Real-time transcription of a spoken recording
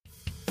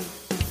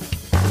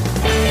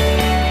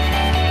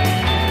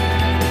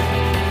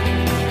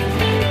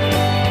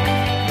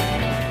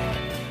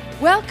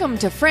Welcome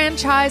to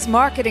Franchise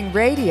Marketing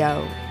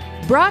Radio,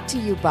 brought to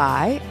you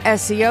by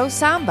SEO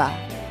Samba.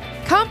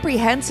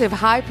 Comprehensive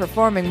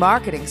high-performing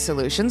marketing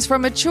solutions for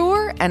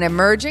mature and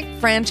emerging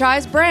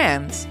franchise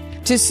brands.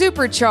 To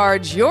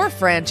supercharge your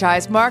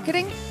franchise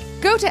marketing,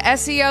 go to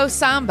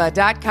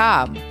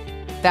SEOSamba.com.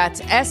 That's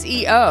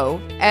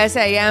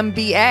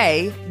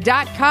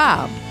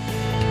SEOSAMBA.com.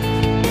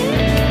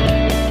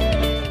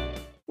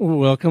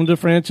 Welcome to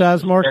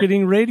Franchise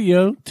Marketing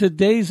Radio.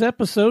 Today's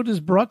episode is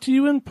brought to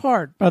you in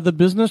part by the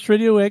Business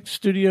Radio X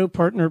Studio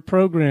Partner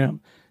Program,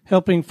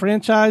 helping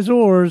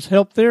franchisors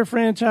help their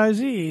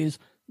franchisees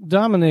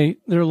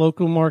dominate their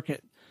local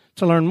market.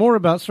 To learn more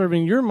about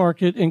serving your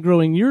market and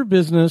growing your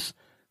business,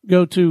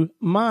 go to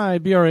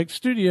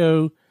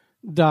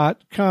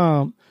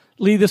mybrxstudio.com.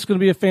 Lee, this is going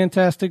to be a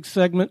fantastic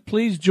segment.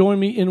 Please join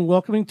me in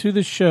welcoming to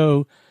the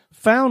show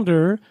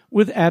founder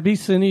with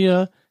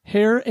Abyssinia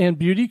Hair and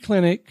Beauty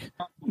Clinic,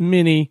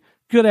 Minnie.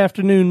 Good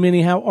afternoon,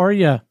 Minnie. How are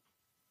you?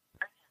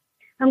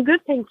 I'm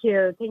good, thank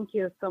you. Thank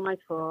you so much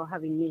for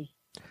having me.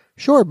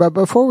 Sure, but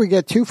before we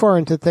get too far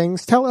into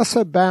things, tell us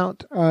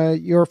about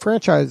your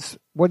franchise.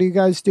 What do you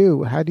guys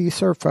do? How do you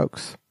serve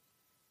folks?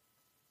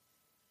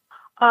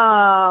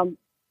 Our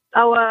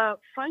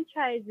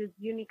franchise is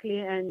uniquely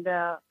and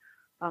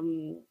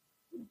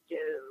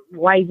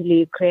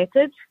widely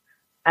created,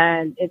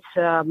 and it's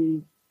a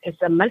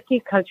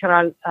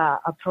multicultural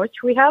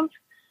approach we have,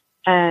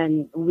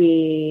 and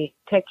we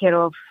take care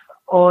of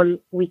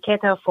we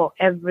cater for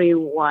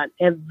everyone,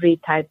 every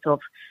type of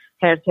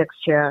hair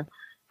texture,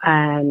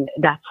 and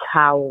that's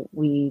how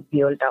we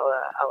build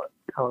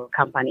our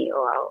company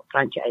or our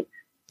franchise.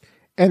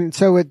 And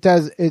so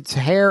it's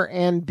hair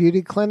and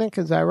beauty clinic,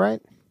 is that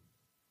right?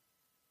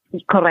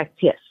 Correct,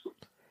 yes.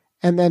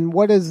 And then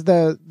what is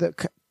the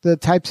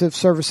types of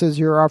services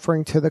you're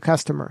offering to the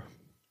customer?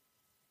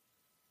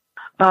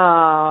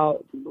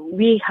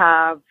 We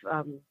have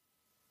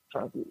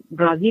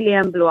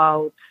Brazilian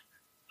blowout,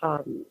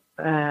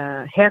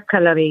 hair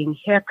coloring,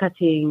 hair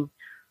cutting,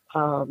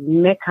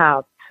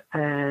 makeup,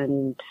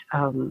 and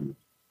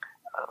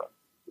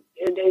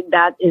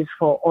that is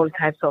for all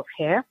types of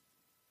hair,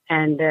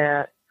 and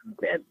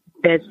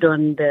based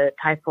on the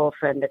type of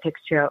and the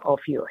texture of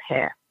your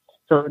hair.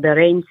 So the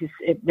range is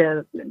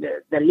the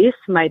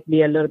list might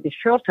be a little bit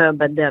shorter,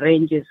 but the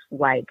range is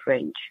wide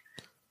range.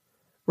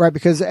 Right,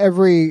 because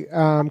every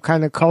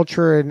kind of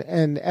culture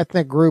and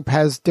ethnic group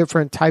has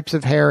different types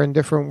of hair and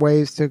different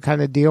ways to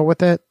kind of deal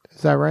with it.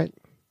 Is that right?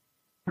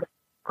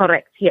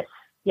 Correct. Yes.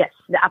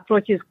 The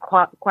approach is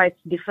quite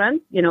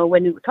different. You know,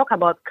 when you talk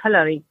about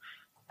coloring,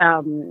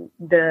 the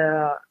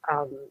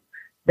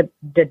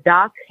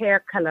dark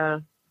hair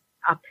color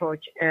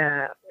approach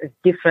is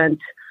different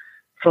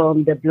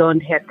from the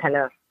blonde hair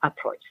color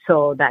approach.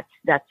 So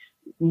that's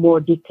more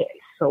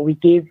details. So we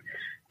give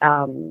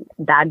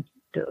that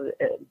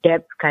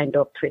depth kind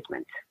of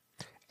treatment.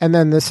 And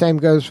then the same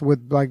goes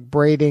with like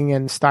braiding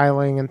and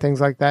styling and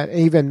things like that.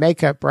 Even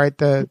makeup, right?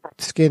 The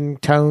skin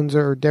tones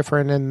are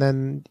different, and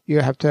then you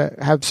have to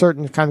have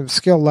certain kind of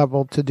skill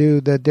level to do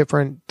the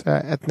different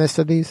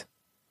ethnicities.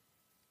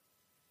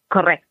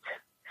 Correct.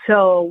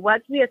 So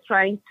what we are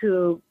trying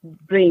to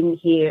bring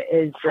here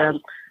is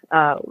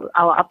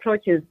our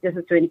approach is this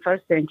is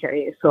 21st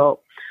century. So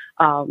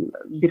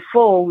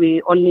before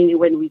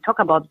when we talk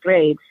about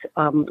braids,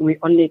 we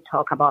only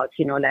talk about,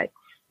 like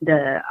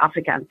the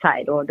African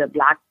side or the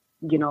black,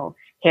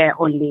 hair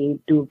only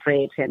do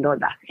braids and all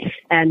that.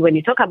 And when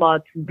you talk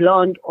about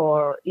blonde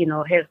or,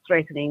 hair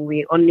straightening,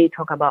 we only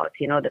talk about,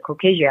 the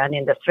Caucasian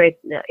and the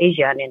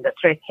Asian and the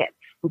straight hair.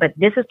 But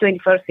this is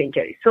 21st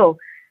century. So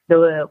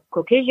the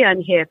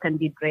Caucasian hair can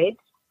be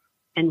braids,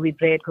 and we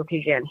braid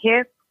Caucasian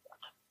hair.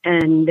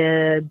 And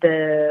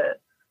the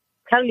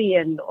curly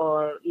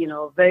or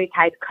very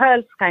tight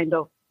curls kind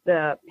of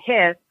the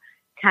hair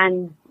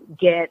can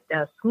get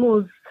a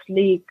smooth,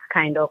 sleek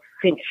kind of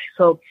finish.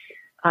 So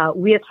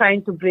we are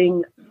trying to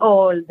bring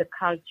all the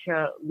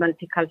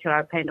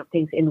multicultural kind of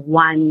things in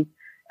one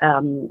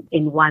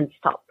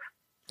stop.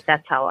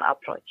 That's our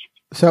approach.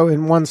 So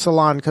in one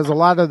salon, because a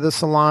lot of the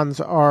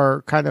salons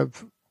are kind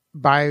of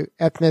by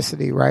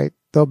ethnicity, right?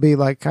 There'll be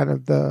like kind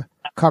of the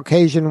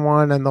Caucasian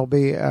one, and there'll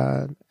be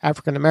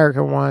African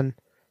American one,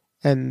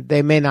 and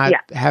they may not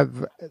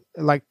have,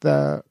 like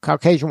the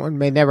Caucasian one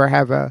may never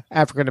have a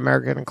African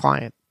American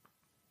client.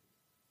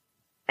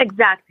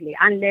 Exactly,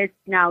 unless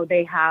now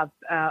they have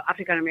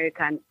African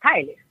American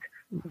stylists.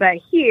 But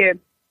here,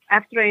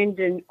 I've trained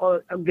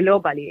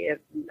globally.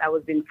 I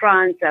was in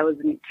France. I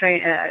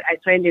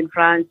trained in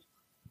France,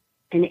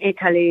 in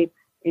Italy,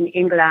 in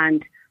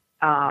England,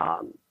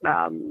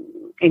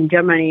 in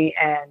Germany,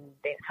 and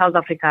in South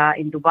Africa,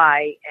 in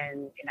Dubai, and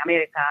in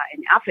America,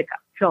 in Africa.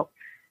 So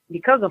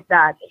because of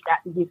that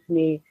gives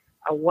me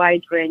a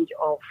wide range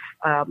of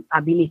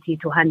ability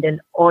to handle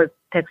all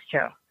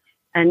texture.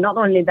 And not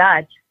only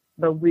that,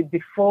 but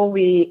before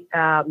we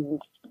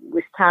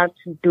start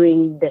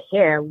doing the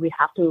hair, we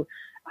have to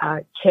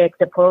check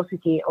the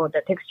porosity or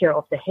the texture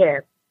of the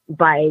hair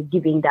by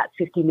giving that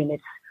 50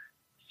 minutes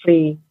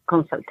free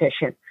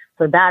consultation.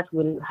 So that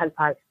will help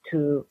us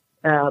to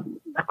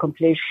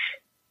accomplish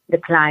the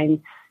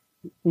client's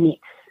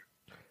needs.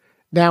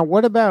 Now,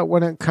 what about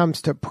when it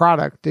comes to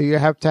product? Do you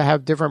have to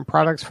have different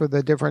products for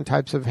the different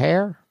types of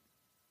hair?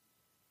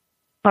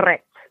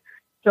 Correct.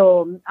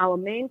 So our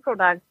main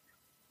product,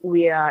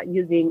 we are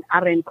using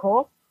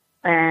Aramco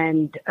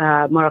and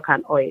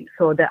Moroccan oil.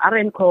 So the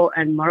Aramco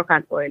and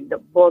Moroccan oil,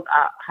 both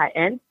are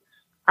high-end.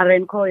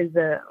 Aramco is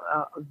a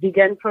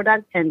vegan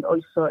product, and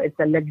also it's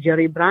a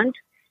luxury brand.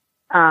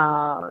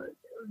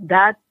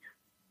 That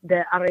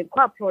the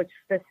Aramco approach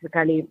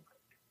specifically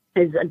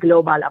is a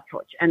global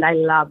approach, and I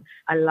love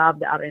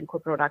the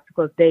Aramco product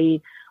because a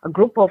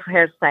group of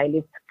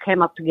hairstylists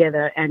came up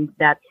together and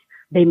that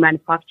they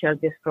manufacture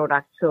this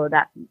product so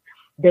that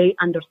they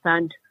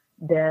understand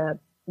the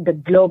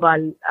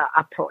global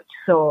approach.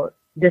 So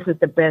this is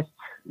the best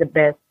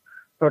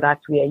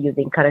product we are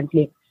using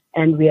currently,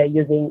 and we are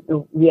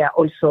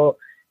also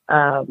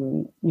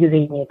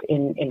using it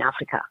in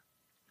Africa.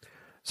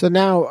 So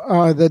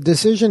now the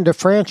decision to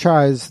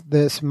franchise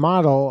this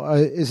model,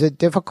 is it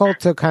difficult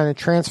to kind of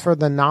transfer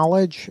the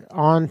knowledge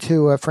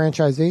onto a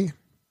franchisee?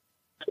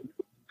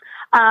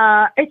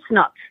 It's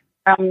not.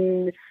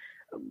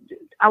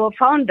 Our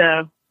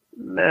founder,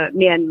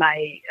 me and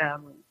my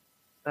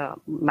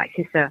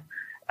sister,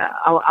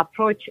 our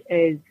approach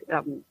is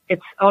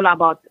it's all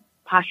about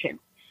passion.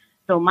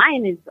 So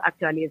mine is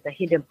actually a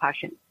hidden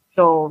passion.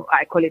 So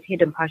I call it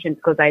hidden passion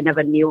because I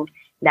never knew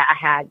that I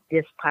had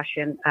this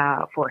passion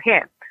for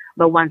hair.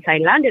 But once I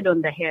landed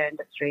on the hair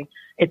industry,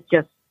 it's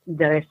just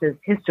the rest is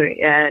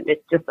history, and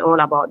it's just all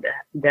about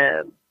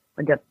the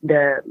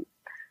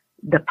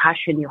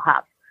passion you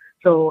have.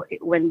 So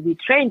when we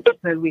train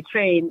people, we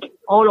train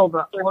all of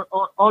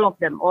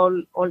them,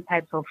 all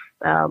types of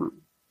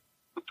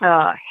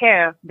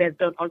hair,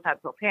 based on all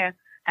types of hair,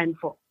 and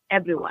for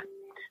everyone.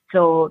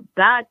 So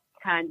that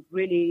can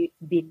really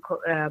be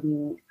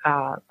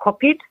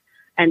copied,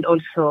 and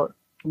also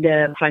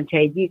the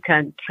franchisee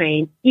can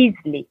train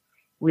easily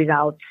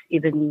without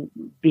even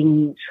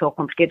being so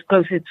complicated.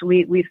 Because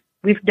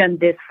we've done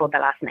this for the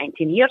last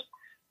 19 years,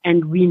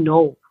 and we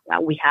know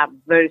that we have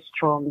very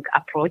strong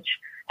approach,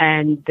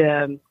 and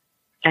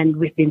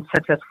we've been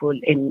successful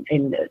in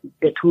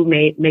the two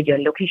major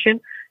locations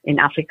in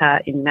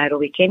Africa, in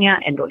Nairobi, Kenya,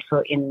 and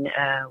also in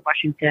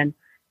Washington,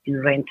 in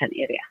Renton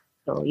area.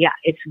 So yeah,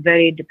 it's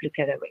very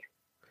duplicatable.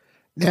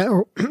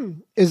 Now,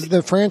 is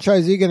the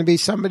franchisee going to be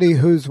somebody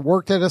who's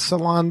worked at a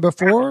salon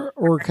before,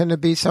 or can it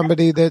be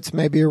somebody that's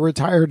maybe a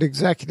retired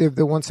executive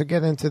that wants to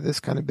get into this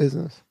kind of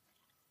business?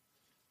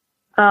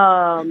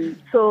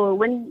 So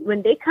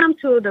when they come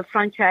to the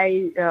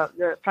franchise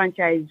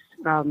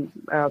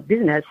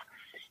business,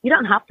 you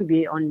don't have to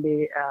be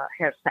only a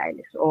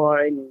hairstylist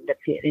or in this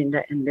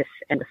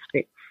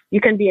industry. You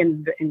can be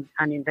an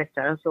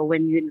investor. So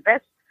when you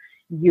invest,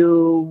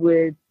 you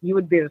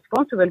would be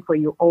responsible for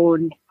your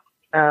own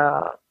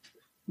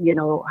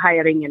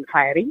hiring and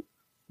firing.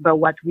 But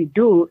what we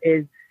do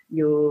is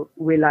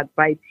we'll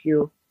advise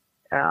you,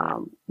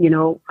 how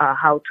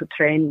to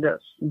train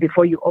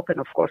before you open.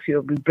 Of course,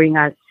 you will bring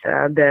us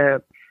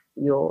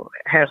your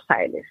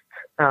hairstylist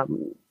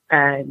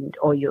and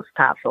or your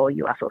staff or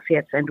your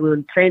associates, and we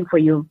will train for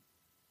you,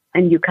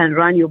 and you can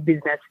run your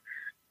business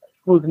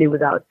smoothly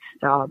without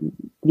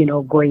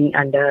going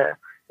under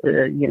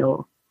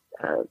the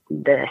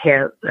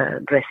hair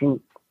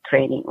dressing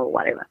training or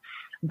whatever.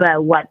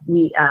 But what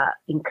we are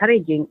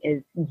encouraging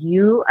is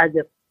you as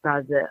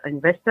an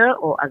investor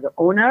or as an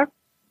owner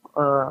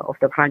of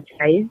the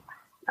franchisee,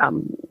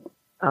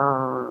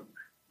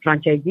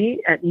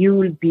 you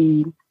will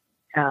be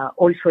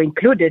also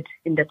included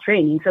in the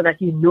training so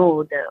that you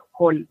know the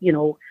whole,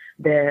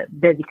 the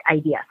basic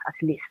ideas at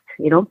least,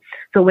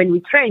 So when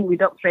we train, we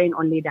don't train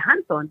only the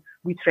hands-on,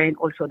 we train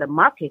also the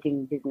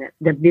marketing business,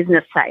 the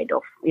business side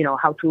of,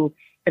 how to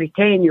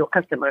retain your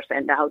customers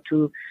and how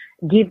to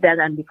give that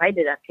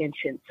undivided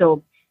attention.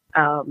 So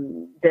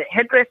the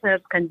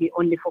hairdressers can be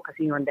only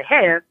focusing on the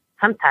hair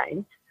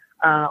sometimes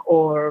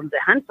or the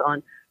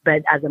hands-on,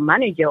 but as a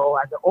manager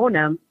or as an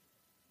owner,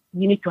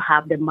 you need to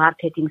have the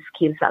marketing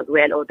skills as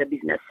well, or the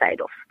business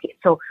side of skills.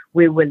 So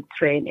we will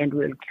train and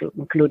we will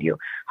include you.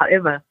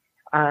 However,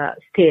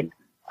 still,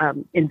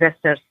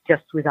 investors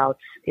just without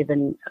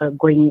even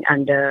going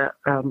under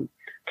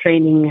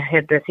training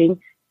hairdressing,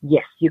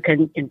 yes, you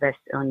can invest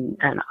on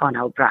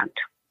our brand.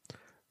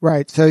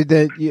 Right. So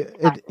that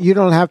you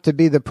don't have to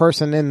be the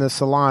person in the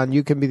salon.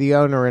 You can be the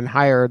owner and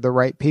hire the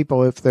right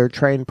people if they're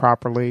trained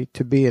properly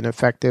to be an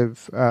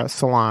effective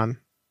salon,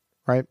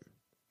 right?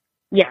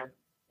 Yeah.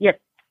 Yes.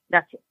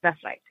 That's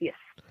right. Yes.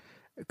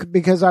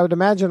 Because I would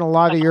imagine a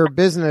lot of your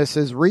business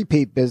is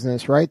repeat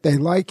business, right? They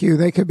like you.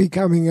 They could be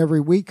coming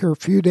every week or a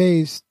few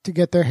days to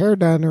get their hair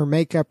done or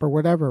makeup or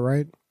whatever,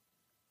 right?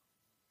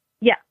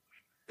 Yeah.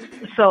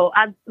 So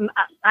I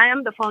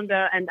am the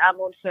founder, and I'm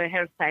also a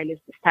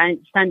hairstylist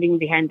standing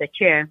behind the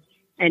chair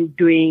and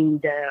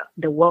doing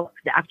the work,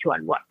 the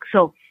actual work.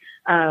 So,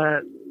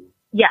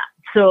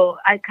 so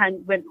I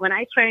can, when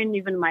I train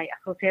even my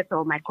associates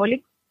or my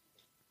colleagues,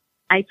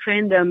 I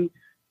train them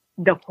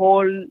the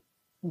whole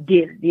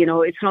deal. You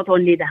know, it's not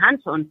only the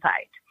hands-on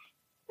side.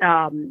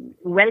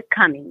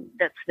 Welcoming,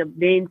 that's the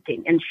main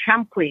thing. And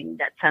shampooing,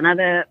 that's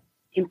another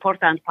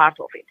important part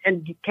of it.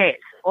 And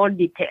details, all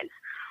details.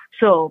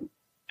 So,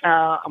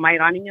 am I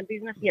running a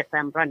business? Yes,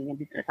 I'm running a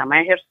business. Am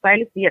I a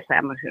hairstylist? Yes,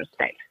 I'm a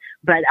hairstylist.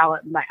 But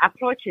my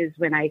approach is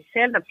when I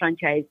sell the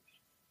franchise,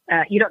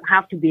 you don't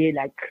have to be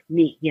like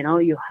me. You know,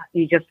 you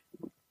need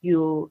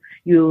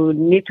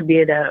to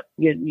be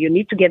you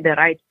need to get the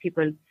right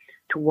people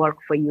to work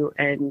for you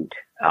and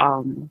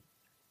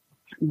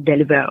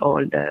deliver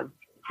all the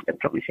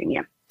promising.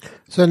 Yeah.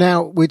 So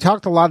now we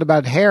talked a lot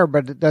about hair,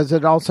 but does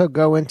it also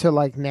go into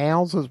like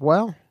nails as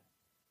well?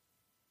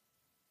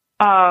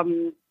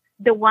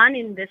 The one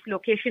in this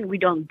location, we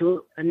don't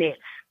do nails.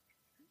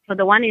 So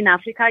the one in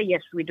Africa,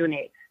 yes, we do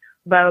nails.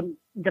 But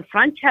the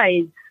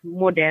franchise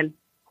model,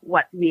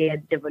 what we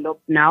have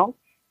developed now,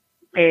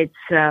 it's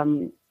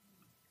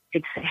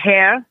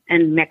hair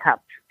and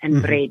makeup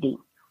and braiding.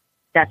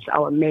 That's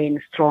our main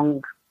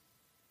strong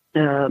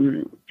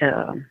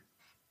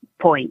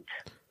point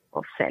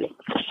of selling.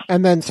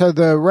 And then, so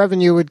the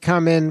revenue would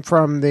come in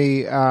from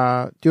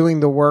the doing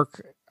the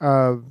work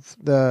of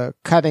the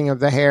cutting of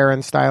the hair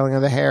and styling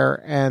of the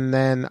hair, and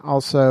then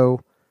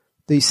also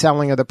the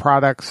selling of the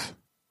products.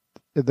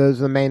 Are those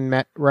the main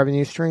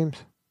revenue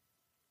streams?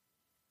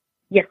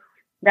 Yes,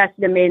 that's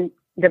the main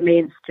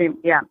stream.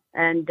 Yeah,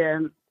 and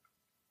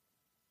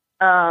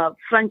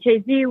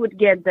franchisee would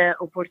get the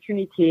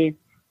opportunity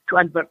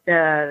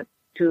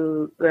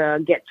to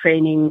get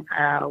training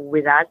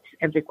with us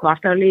every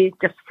quarterly,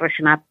 just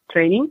freshen up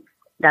training.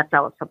 That's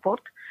our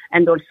support,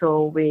 and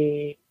also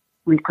we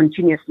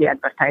continuously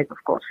advertise. Of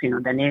course, you know,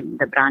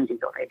 the brand is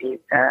already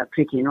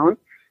pretty known.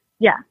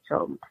 Yeah.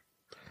 So,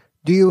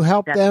 do you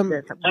help them?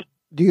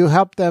 Do you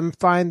help them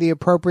find the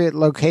appropriate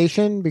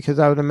location? Because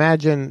I would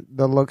imagine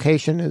the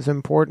location is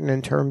important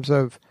in terms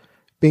of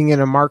being in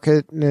a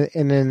market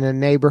and in a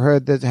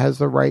neighborhood that has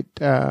the right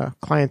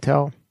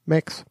clientele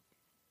mix.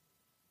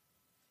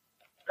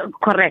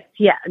 Correct.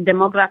 Yeah,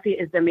 demography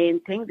is the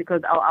main thing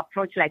because our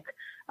approach, like,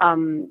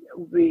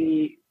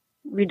 we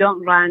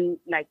don't run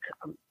like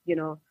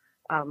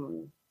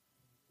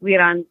we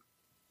run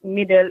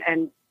middle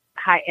and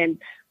high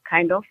end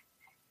kind of.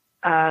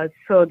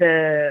 So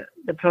the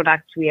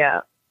product we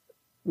are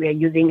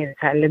using is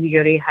a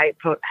luxury high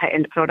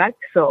end product.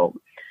 So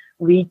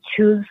we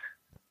choose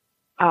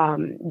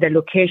the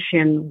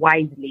location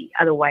wisely.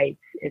 Otherwise,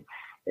 it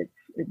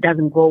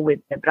doesn't go with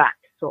the brand.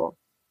 So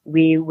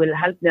we will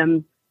help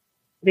them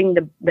bring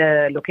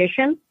the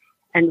location,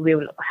 and we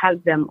will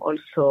help them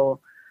also,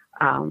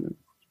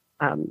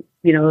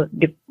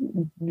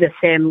 the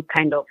same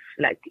kind of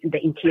like the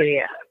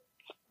interior.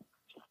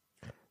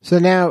 So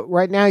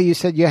right now you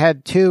said you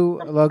had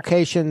 2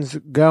 locations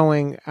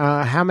going.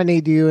 How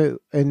many do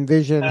you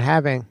envision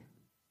having?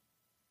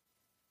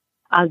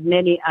 As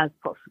many as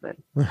possible.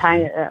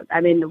 I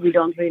mean, we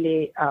don't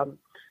really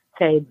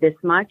say this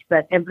much,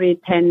 but every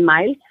 10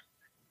 miles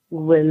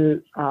we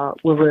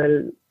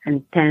will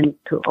intend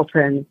to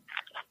open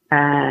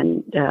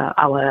and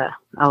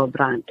our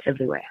brand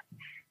everywhere.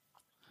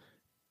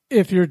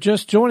 If you're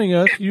just joining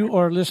us, you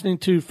are listening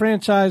to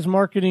Franchise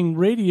Marketing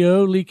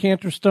Radio. Lee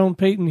Cantor, Stone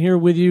Payton here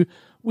with you.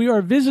 We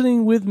are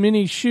visiting with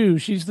Minnie Shu.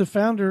 She's the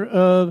founder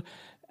of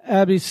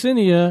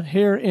Abyssinia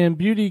Hair and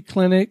Beauty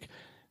Clinic.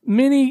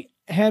 Minnie,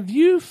 have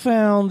you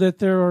found that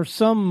there are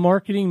some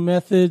marketing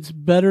methods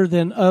better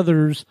than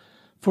others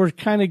for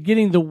kind of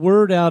getting the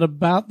word out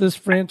about this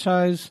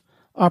franchise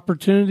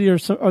opportunity? Or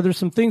are there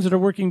some things that are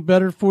working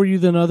better for you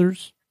than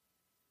others?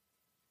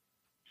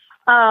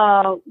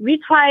 We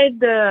tried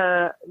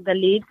the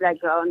leads,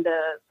 like on the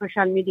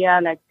social media,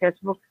 like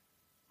Facebook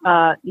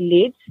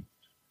leads.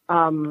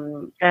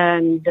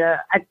 And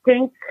I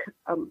think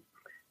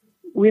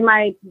we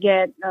might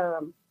get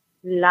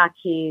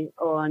lucky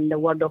on the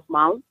word of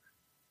mouth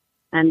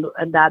and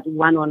that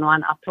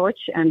one-on-one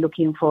approach and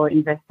looking for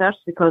investors,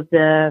 because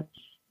the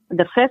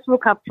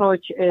Facebook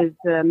approach is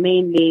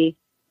mainly,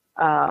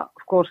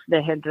 of course,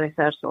 the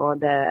hairdressers or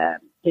the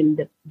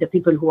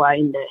people who are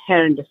in the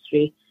hair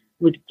industry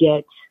would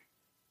get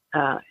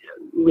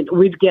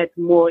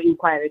more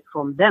inquiries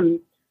from them.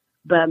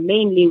 But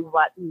mainly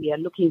what we are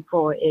looking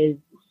for is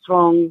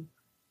strong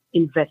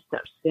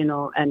investors,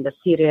 and the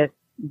serious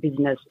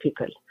business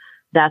people.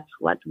 That's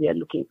what we are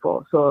looking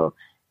for. So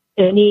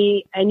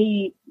any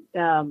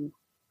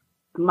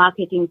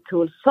marketing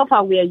tools, so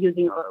far we are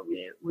using,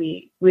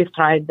 we've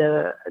tried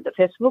the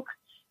Facebook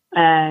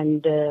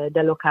and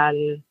the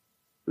local,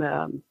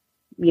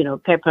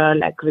 paper,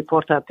 like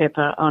reporter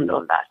paper and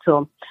all that.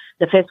 So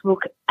the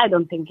Facebook, I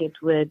don't think it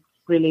would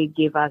really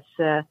give us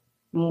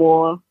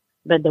more,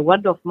 but the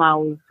word of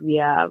mouth, we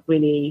are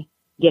really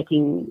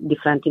getting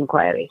different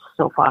inquiries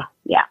so far.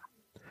 Yeah.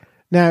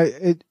 Now,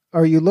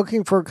 are you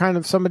looking for kind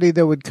of somebody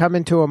that would come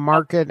into a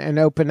market and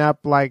open up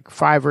like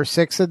 5 or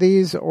 6 of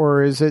these,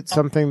 or is it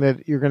something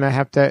that you're going to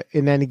have to,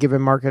 in any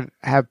given market,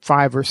 have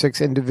 5 or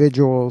 6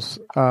 individuals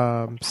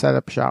set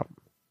up shop?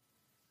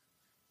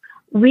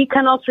 We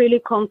cannot really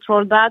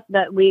control that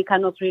we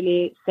cannot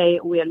really say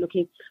we are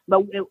looking,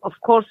 but of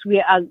course we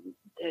are,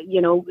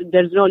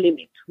 there's no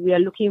limit. We are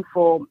looking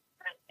for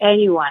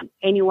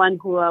anyone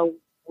who are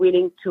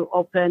willing to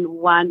open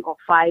 1 or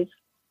 5,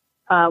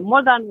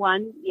 more than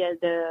 1. Yeah,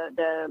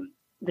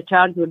 the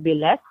charge would be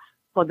less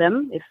for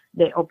them if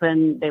they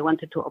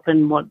wanted to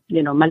open more,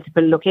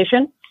 multiple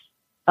locations.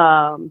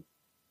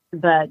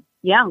 But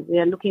yeah, we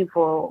are looking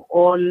for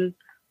all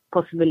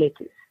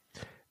possibilities.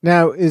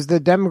 Now, is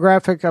the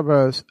demographic of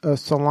a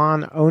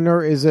salon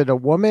owner, is it a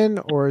woman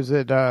or is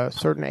it a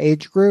certain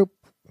age group?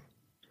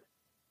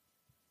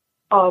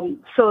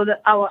 So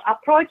our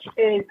approach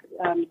is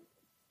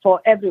for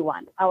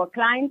everyone. Our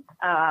clients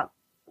are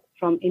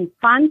from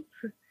infants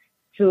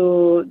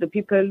to the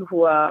people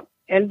who are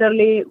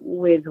elderly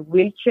with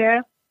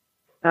wheelchair.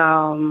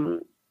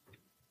 The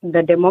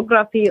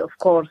demography, of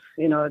course,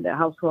 the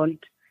household,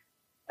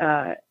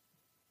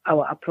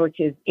 our approach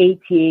is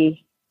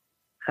 80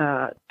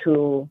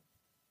 to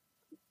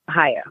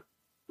higher.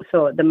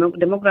 So the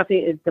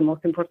demography is the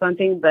most important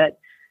thing, but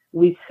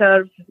we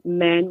serve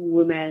men,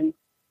 women,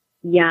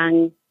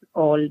 young,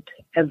 old,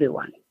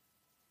 everyone.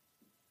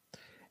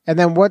 And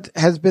then what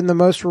has been the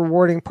most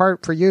rewarding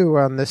part for you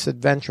on this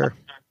adventure?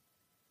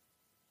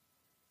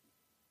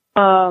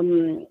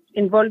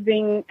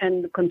 Involving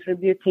and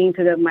contributing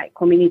to my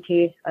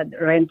community at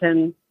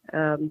Renton,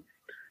 and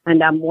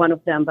I'm one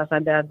of the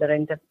ambassadors at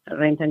the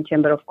Renton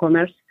Chamber of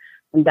Commerce,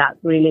 and that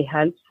really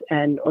helps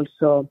and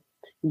also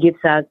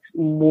gives us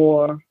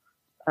more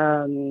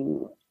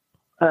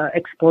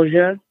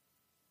exposure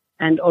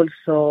and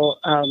also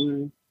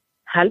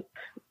help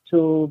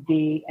to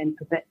be and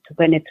to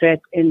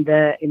penetrate in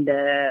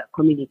the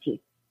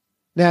community.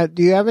 Now,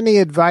 do you have any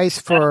advice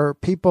for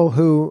people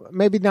who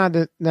maybe not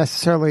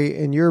necessarily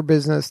in your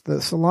business,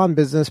 the salon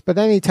business, but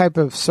any type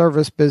of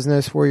service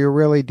business where you're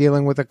really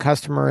dealing with a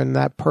customer and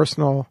that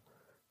personal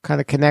kind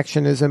of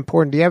connection is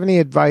important? Do you have any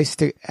advice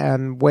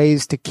and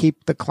ways to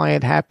keep the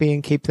client happy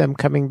and keep them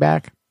coming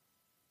back?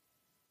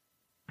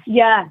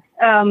 Yeah.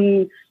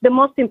 The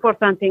most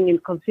important thing is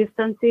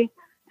consistency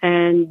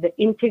and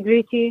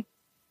integrity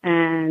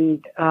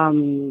and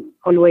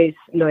always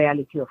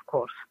loyalty, of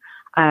course.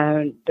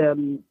 And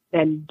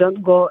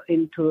don't go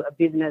into a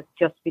business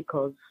just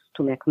because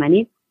to make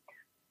money.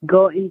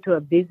 Go into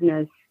a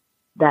business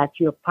that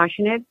you're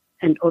passionate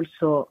and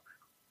also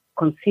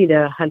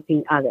consider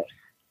helping others.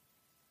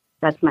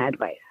 That's my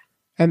advice.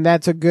 And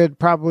that's a good,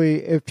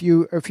 probably, if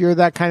you're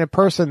that kind of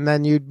person,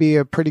 then you'd be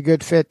a pretty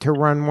good fit to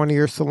run one of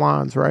your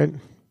salons, right?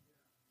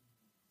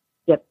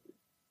 Yep.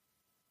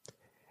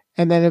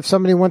 And then if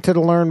somebody wanted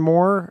to learn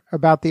more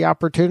about the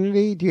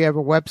opportunity, do you have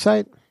a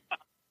website?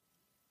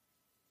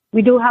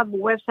 We do have a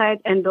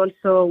website, and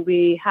also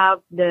we have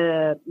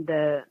this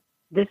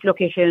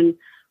location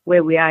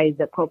where we are is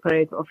the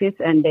corporate office,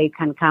 and they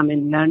can come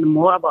and learn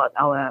more about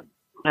our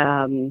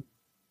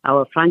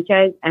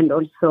franchise, and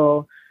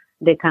also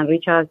they can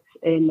reach us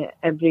in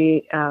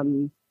every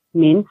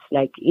means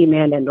like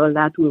email and all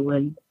that. We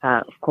will,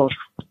 of course,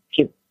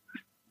 keep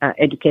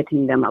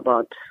educating them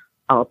about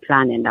our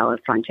plan and our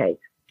franchise.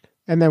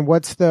 And then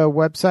what's the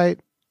website?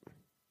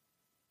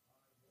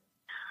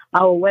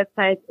 Our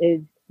website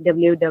is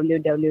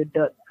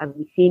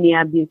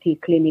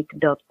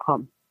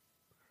www.abyssiniabeautyclinic.com.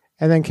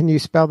 And then can you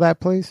spell that,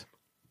 please?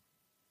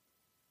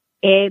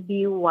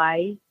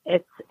 ABYSSINIA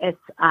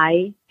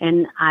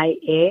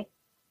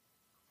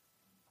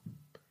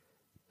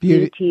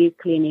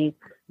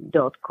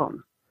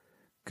beautyclinic.com.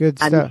 Good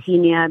stuff.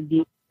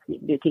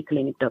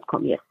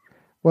 AbyssiniaBeautyClinic.com, yes.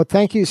 Well,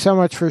 thank you so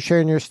much for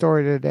sharing your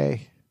story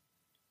today.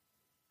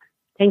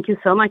 Thank you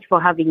so much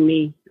for having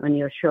me on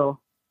your show.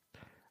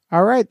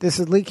 All right, this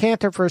is Lee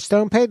Cantor for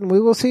Stone Payton. We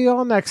will see you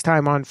all next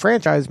time on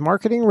Franchise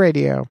Marketing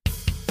Radio.